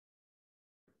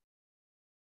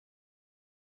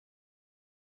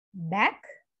back,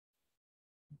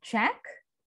 jack,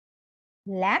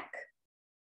 lack,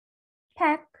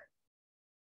 pack,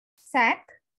 sack,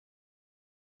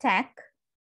 tack,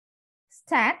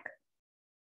 stack,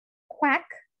 quack,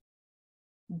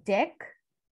 deck,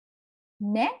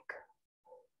 neck,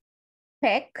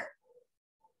 peck,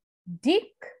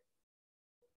 dick,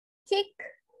 kick,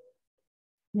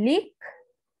 lick,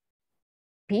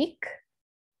 pick,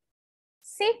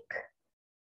 sick,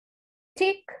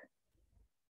 tick,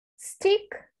 stick,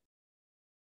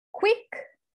 quick,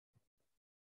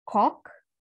 cock,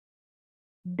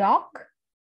 dock,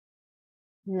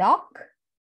 lock,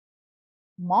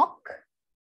 mock,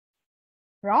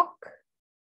 rock,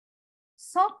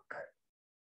 sock,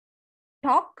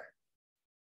 talk,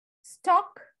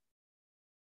 stock,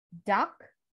 duck,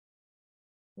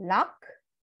 luck,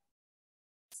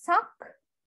 suck,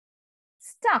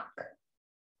 stuck.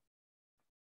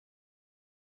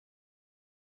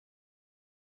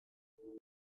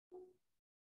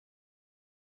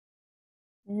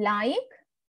 Like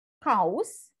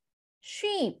cows,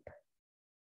 sheep.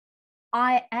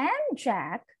 I am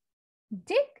Jack,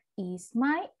 Dick is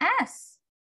my ass.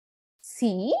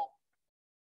 See,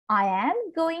 I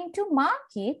am going to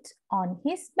market on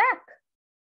his back.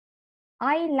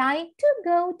 I like to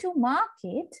go to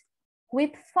market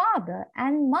with father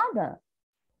and mother.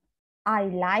 I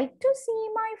like to see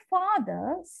my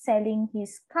father selling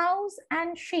his cows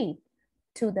and sheep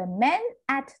to the men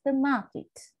at the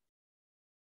market.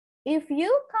 If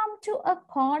you come to a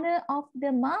corner of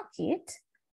the market,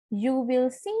 you will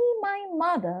see my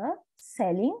mother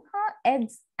selling her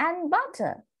eggs and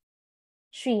butter.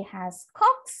 She has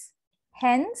cocks,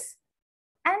 hens,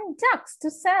 and ducks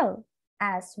to sell,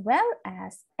 as well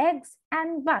as eggs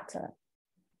and butter.